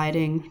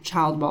highlighting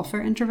child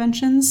welfare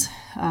interventions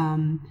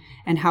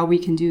and how we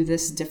can do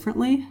this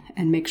differently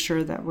and make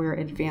sure that we're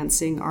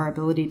advancing our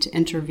ability to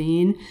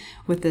intervene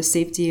with the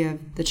safety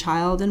of the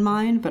child in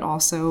mind, but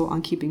also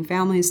on keeping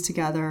families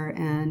together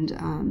and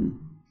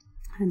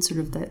sort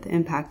of the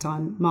impact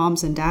on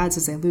moms and dads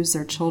as they lose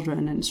their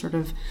children and sort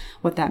of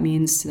what that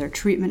means to their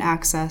treatment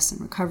access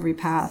and recovery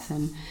path.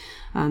 And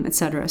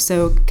etc.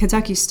 So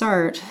Kentucky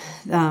Start,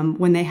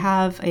 when they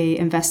have a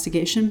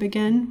investigation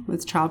begin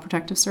with Child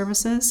Protective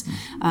Services,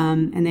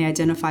 and they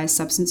identify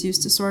substance use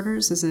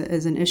disorders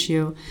as an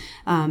issue,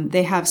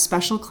 they have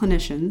special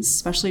clinicians,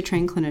 specially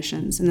trained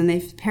clinicians, and then they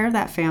pair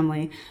that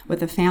family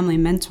with a family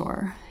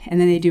mentor, and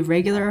then they do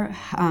regular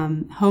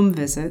home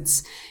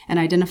visits and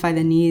identify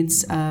the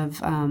needs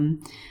of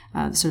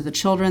sort of the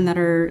children that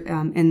are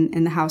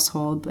in the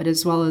household, but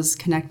as well as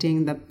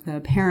connecting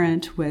the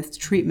parent with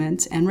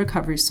treatment and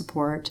recovery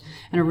support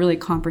and a really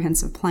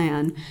comprehensive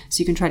plan. So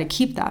you can try to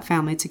keep that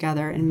family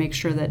together and make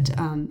sure that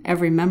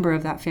every member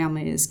of that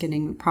family is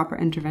getting proper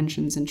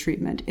interventions and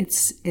treatment.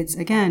 It's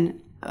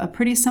again, a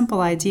pretty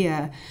simple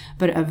idea,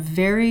 but a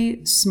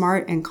very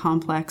smart and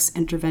complex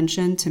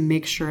intervention to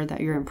make sure that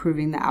you're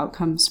improving the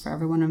outcomes for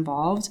everyone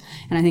involved.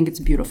 And I think it's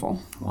beautiful.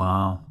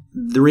 Wow.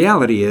 The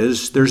reality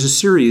is there's a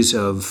series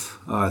of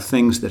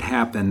things that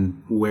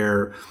happen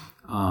where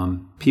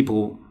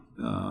people,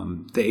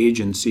 the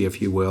agency,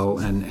 if you will,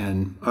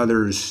 and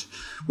others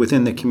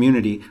within the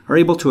community are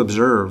able to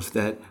observe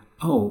that,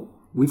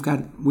 we've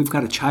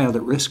got a child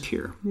at risk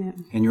here,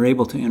 and you're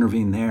able to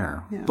intervene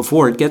there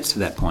before it gets to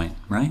that point,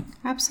 right?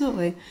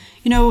 Absolutely.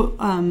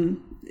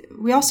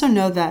 We also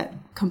know that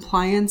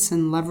compliance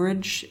and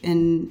leverage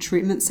in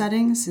treatment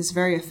settings is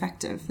very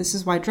effective. This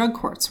is why drug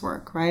courts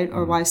work, right?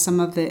 Or why some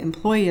of the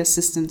employee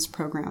assistance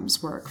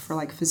programs work for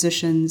like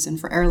physicians and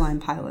for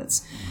airline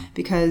pilots,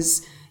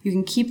 because you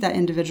can keep that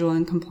individual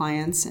in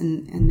compliance,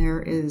 and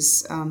there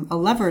is a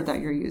lever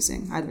that you're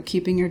using, either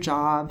keeping your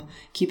job,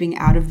 keeping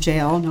out of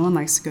jail, no one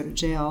likes to go to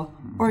jail,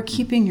 or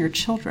keeping your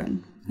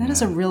children. That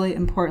is a really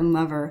important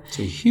lever. It's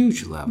a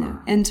huge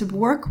lever. And to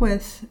work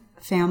with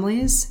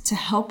families to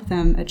help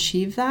them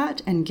achieve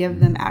that and give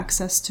them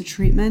access to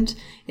treatment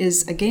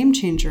is a game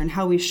changer in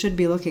how we should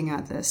be looking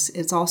at this.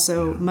 It's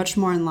also much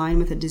more in line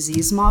with a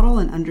disease model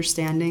and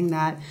understanding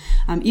that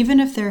even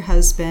if there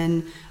has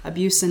been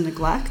abuse and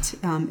neglect,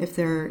 if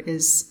there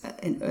is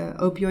an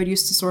opioid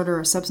use disorder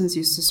or substance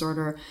use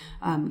disorder,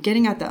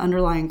 getting at the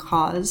underlying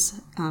cause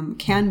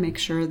can make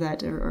sure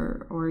that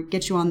or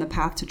get you on the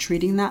path to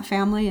treating that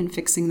family and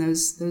fixing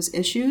those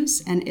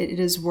issues. And it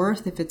is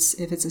worth, if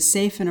it's a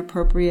safe and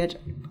appropriate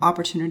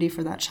opportunity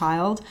for that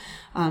child,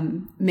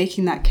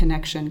 making that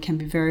connection can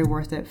be very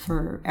worth it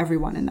for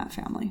everyone in that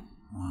family.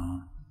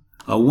 Wow.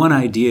 One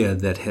idea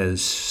that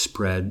has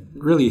spread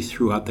really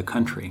throughout the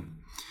country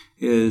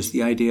is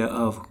the idea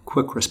of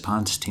quick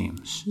response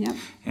teams. Yep.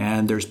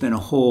 And there's been a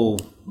whole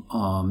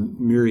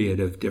myriad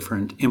of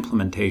different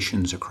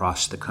implementations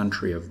across the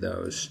country of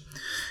those.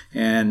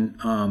 And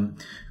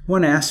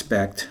one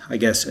aspect, I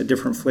guess a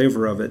different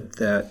flavor of it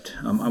that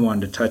I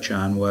wanted to touch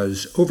on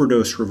was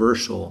overdose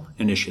reversal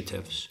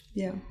initiatives.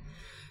 Yeah.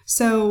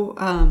 So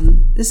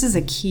this is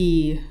a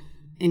key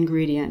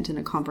ingredient in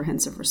a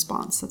comprehensive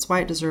response. That's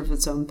why it deserves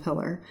its own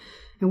pillar.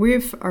 And we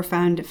are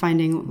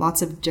finding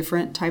lots of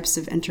different types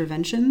of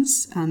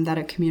interventions that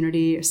a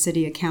community, a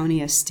city, a county,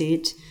 a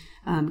state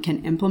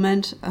can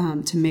implement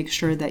to make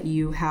sure that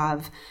you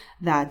have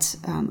that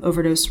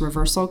overdose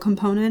reversal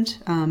component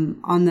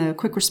on the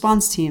quick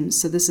response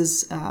teams. So this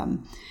is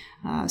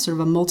sort of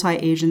a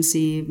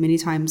multi-agency, many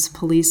times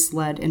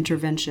police-led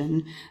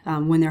intervention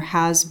when there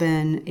has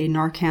been a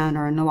Narcan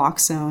or a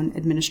naloxone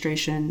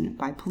administration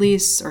by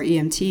police or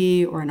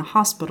EMT or in a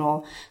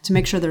hospital, to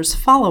make sure there's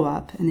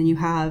follow-up. And then you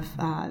have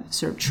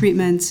sort of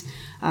treatment,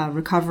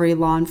 recovery,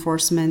 law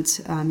enforcement,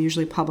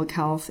 usually public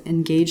health,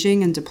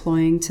 engaging and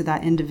deploying to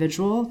that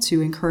individual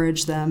to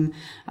encourage them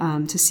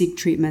to seek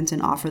treatment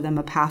and offer them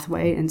a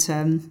pathway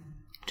into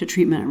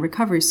treatment and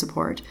recovery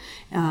support.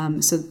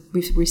 So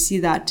we see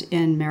that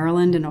in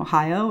Maryland and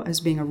Ohio as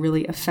being a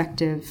really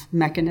effective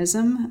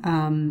mechanism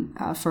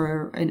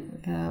for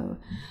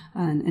an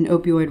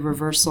opioid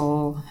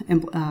reversal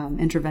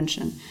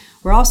intervention.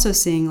 We're also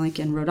seeing, like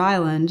in Rhode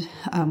Island,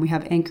 we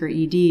have Anchor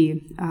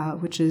ED,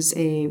 which is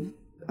a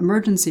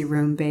emergency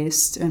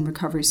room-based and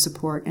recovery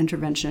support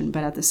intervention,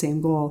 but at the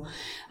same goal.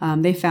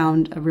 They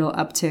found a real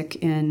uptick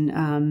in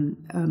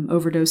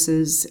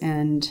overdoses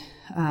and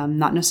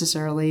not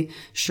necessarily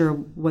sure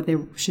what they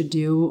should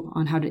do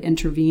on how to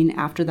intervene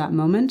after that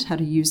moment, how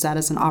to use that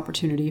as an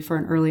opportunity for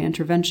an early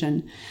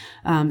intervention.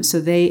 So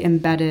they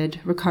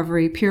embedded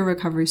peer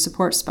recovery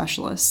support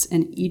specialists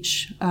in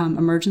each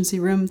emergency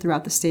room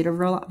throughout the state of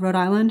Rhode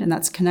Island, and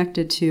that's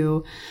connected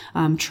to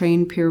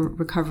trained peer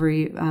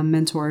recovery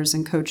mentors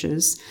and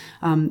coaches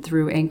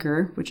through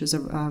Anchor, which is a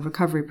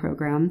recovery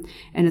program.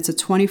 And it's a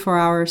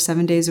 24-hour,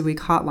 7 days a week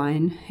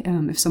hotline.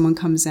 If someone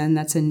comes in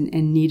that's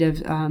in need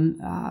of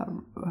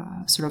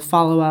sort of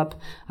follow-up,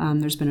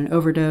 there's been an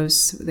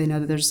overdose, they know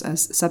that there's a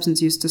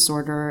substance use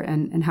disorder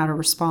and how to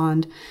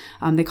respond.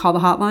 They call the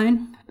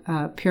hotline.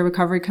 Peer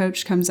recovery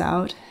coach comes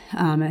out,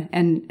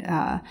 and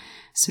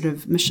sort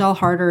of Michelle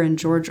Harder and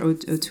George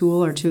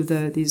O'Toole are two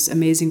of these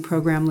amazing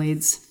program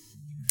leads.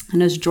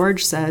 And as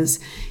George says,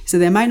 so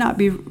they might not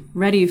be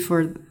ready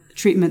for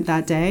treatment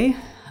that day,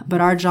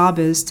 but our job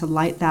is to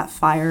light that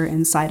fire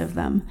inside of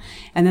them.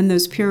 And then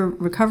those peer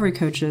recovery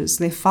coaches,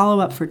 they follow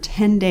up for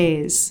 10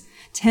 days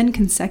 10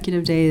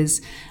 consecutive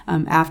days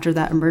after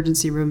that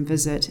emergency room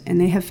visit, and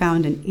they have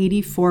found an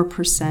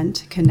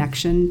 84%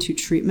 connection to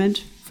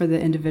treatment for the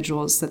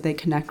individuals that they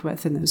connect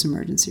with in those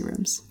emergency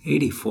rooms.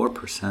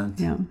 84%?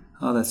 Yeah.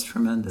 Oh, that's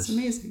tremendous. It's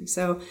amazing.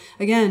 So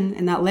again,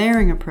 in that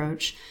layering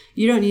approach,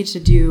 you don't need to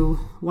do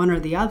one or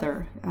the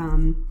other.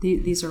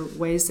 These are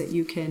ways that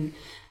you can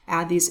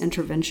add these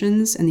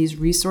interventions and these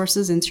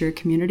resources into your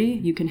community.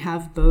 You can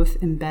have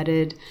both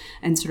embedded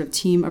and sort of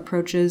team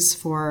approaches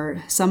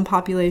for some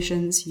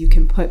populations. You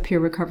can put peer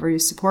recovery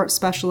support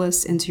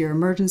specialists into your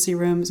emergency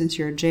rooms, into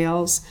your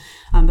jails.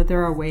 But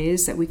there are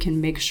ways that we can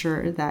make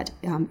sure that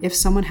if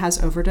someone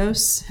has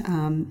overdose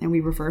and we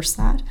reverse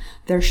that,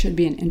 there should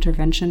be an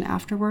intervention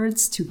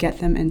afterwards to get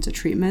them into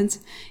treatment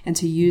and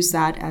to use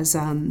that as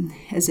an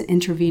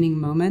intervening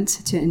moment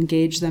to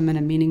engage them in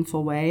a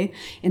meaningful way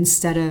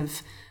instead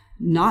of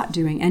not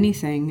doing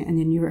anything, and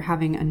then you're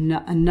having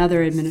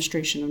another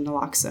administration of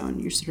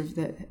naloxone. You're sort of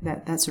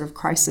that sort of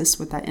crisis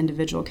with that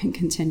individual can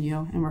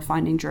continue, and we're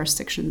finding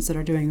jurisdictions that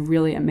are doing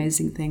really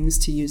amazing things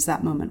to use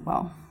that moment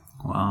well.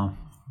 Wow,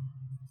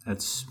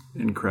 that's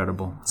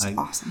incredible. It's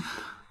awesome.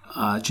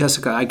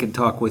 Jessica, I could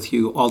talk with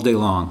you all day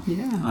long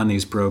on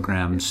these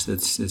programs.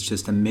 It's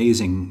just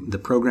amazing, the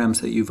programs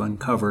that you've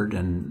uncovered,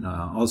 and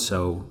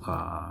also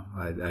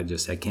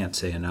I can't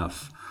say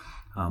enough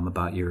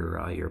about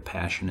your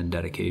passion and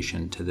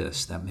dedication to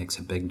this. That makes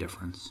a big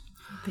difference.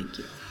 Thank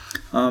you.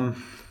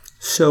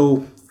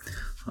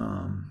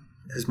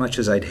 As much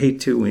as I'd hate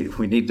to,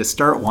 we need to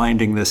start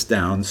winding this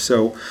down.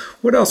 So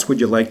what else would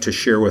you like to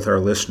share with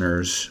our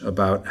listeners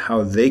about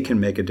how they can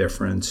make a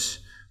difference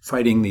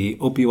fighting the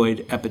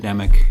opioid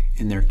epidemic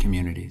in their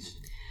communities?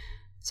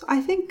 So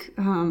I think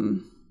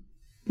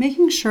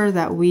making sure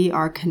that we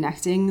are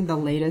connecting the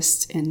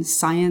latest in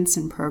science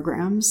and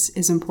programs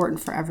is important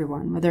for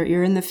everyone. Whether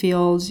you're in the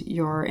field,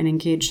 you're an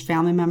engaged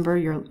family member,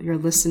 you're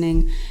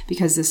listening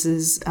because this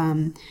is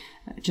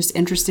just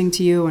interesting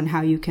to you and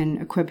how you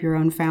can equip your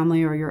own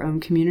family or your own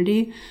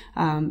community.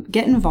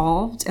 Get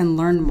involved and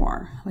learn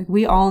more. Like,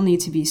 we all need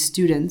to be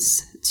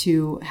students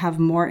to have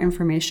more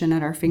information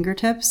at our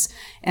fingertips,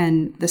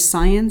 and the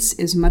science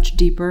is much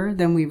deeper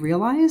than we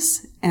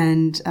realize.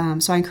 And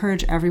so I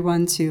encourage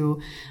everyone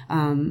to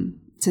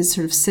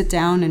sort of sit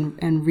down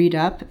and read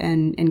up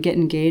and get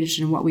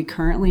engaged in what we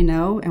currently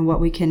know and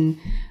what we can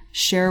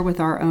share with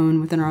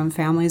within our own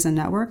families and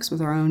networks,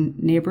 with our own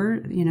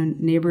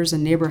neighbors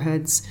and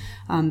neighborhoods,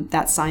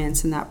 that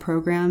science and that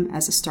program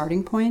as a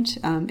starting point.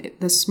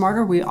 The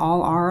smarter we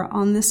all are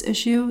on this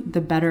issue, the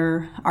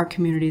better our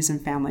communities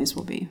and families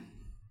will be.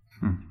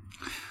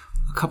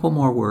 A couple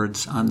more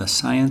words on the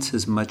science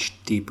is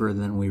much deeper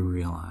than we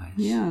realize.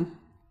 Yeah.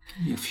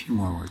 Give me a few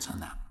more words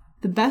on that.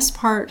 The best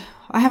part,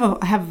 I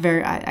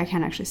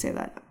can't actually say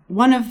that.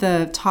 One of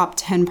the top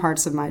 10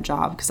 parts of my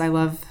job, because I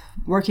love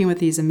working with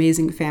these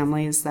amazing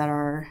families that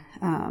are,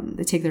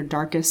 they take their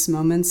darkest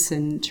moments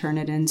and turn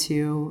it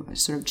into a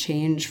sort of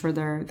change for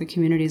the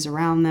communities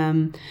around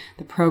them,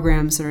 the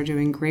programs that are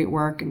doing great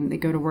work, and they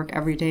go to work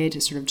every day to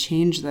sort of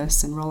change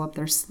this and roll up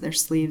their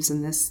sleeves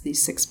in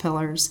these 6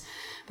 pillars.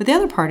 But the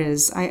other part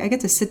is I get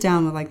to sit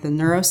down with like the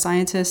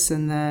neuroscientists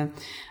and the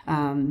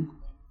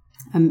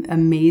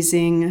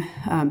amazing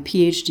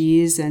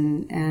PhDs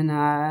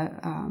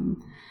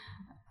and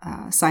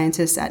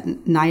scientists at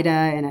NIDA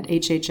and at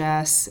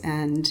HHS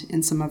and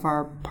in some of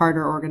our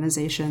partner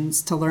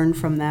organizations to learn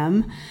from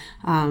them.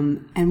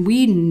 And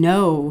we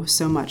know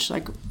so much.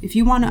 Like, if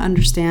you want to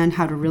understand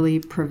how to really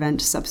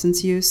prevent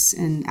substance use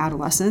in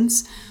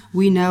adolescents,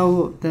 we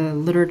know the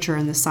literature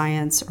and the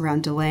science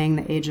around delaying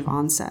the age of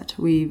onset.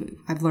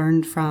 I've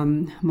learned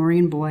from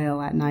Maureen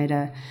Boyle at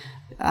NIDA,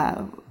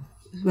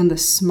 one of the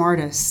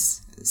smartest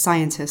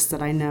scientists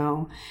that I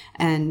know.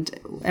 And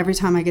every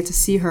time I get to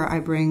see her, I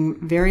bring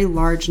very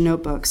large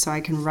notebooks so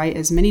I can write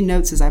as many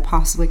notes as I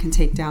possibly can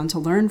take down to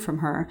learn from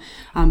her.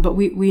 But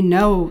we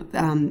know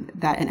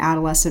that an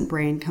adolescent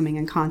brain coming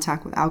in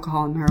contact with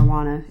alcohol and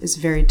marijuana is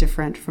very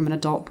different from an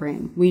adult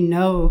brain. We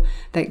know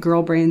that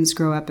girl brains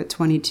grow up at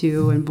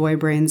 22 and boy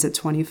brains at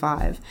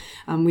 25.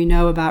 We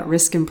know about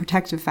risk and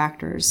protective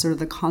factors, sort of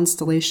the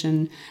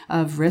constellation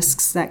of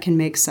risks that can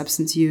make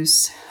substance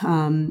use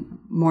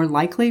more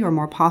likely or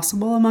more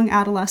possible among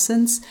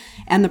adolescents,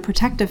 and the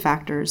protective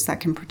factors that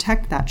can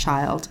protect that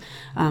child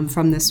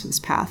from this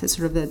path. It's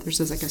sort of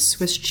there's like a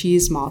Swiss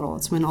cheese model.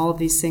 It's when all of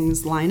these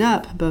things line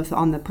up, both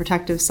on the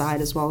protective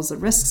side as well as the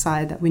risk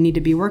side, that we need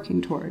to be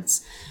working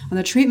towards. On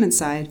the treatment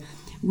side,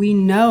 we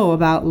know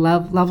about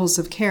levels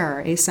of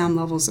care, ASAM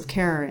levels of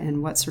care,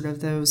 and what sort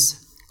of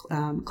those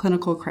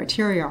clinical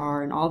criteria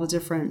are, and all the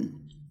different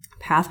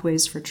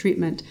pathways for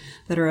treatment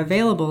that are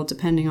available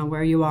depending on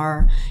where you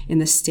are in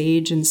the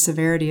stage and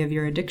severity of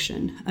your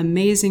addiction.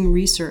 Amazing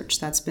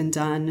research that's been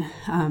done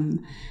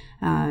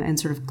and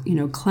sort of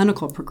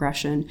clinical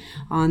progression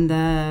on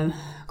the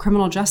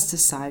criminal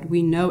justice side,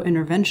 we know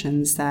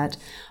interventions that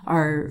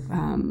are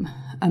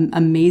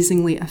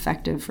amazingly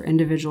effective for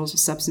individuals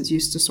with substance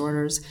use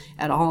disorders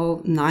at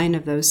all 9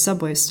 of those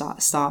subway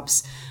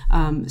stops.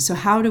 So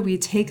how do we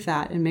take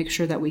that and make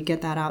sure that we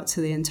get that out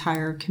to the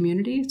entire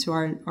community, to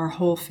our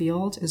whole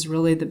field, is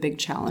really the big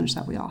challenge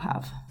that we all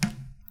have.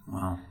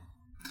 Wow.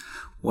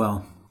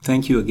 Well,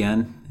 thank you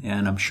again,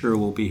 and I'm sure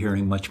we'll be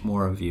hearing much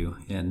more of you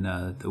in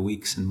the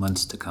weeks and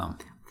months to come.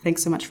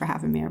 Thanks so much for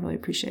having me. I really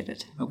appreciate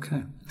it.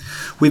 Okay.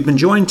 We've been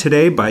joined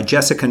today by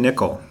Jessica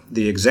Nichol,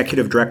 the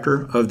Executive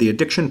Director of the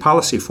Addiction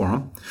Policy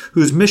Forum,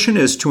 whose mission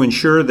is to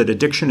ensure that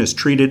addiction is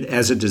treated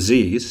as a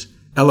disease,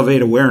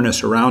 elevate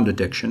awareness around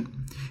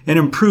addiction, and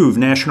improve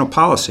national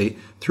policy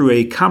through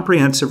a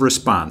comprehensive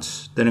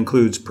response that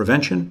includes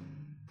prevention,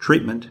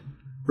 treatment,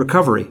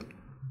 recovery,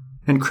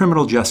 and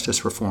criminal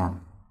justice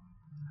reform.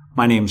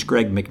 My name's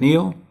Greg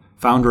McNeil,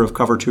 founder of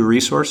Cover 2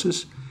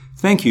 Resources.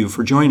 Thank you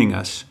for joining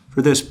us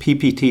for this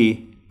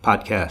PPT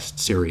podcast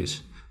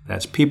series.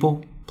 That's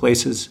People,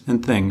 Places,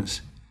 and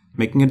Things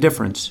Making a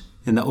Difference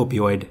in the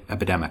Opioid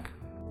Epidemic.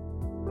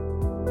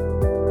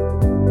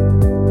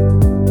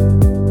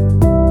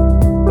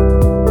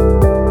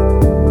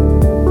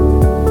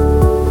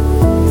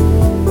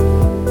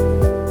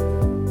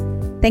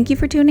 Thank you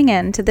for tuning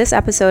in to this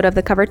episode of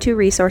the Cover 2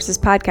 Resources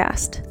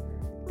podcast.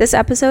 This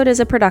episode is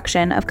a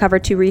production of Cover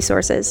 2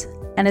 Resources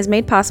and is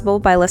made possible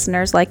by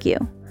listeners like you.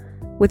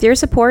 With your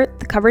support,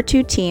 the Cover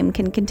 2 team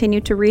can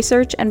continue to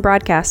research and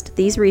broadcast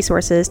these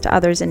resources to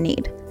others in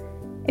need.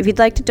 If you'd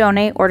like to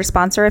donate or to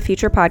sponsor a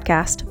future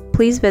podcast,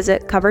 please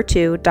visit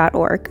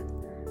cover2.org.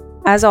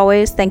 As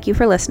always, thank you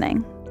for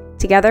listening.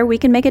 Together, we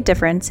can make a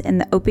difference in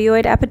the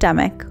opioid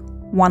epidemic,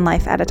 one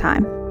life at a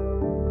time.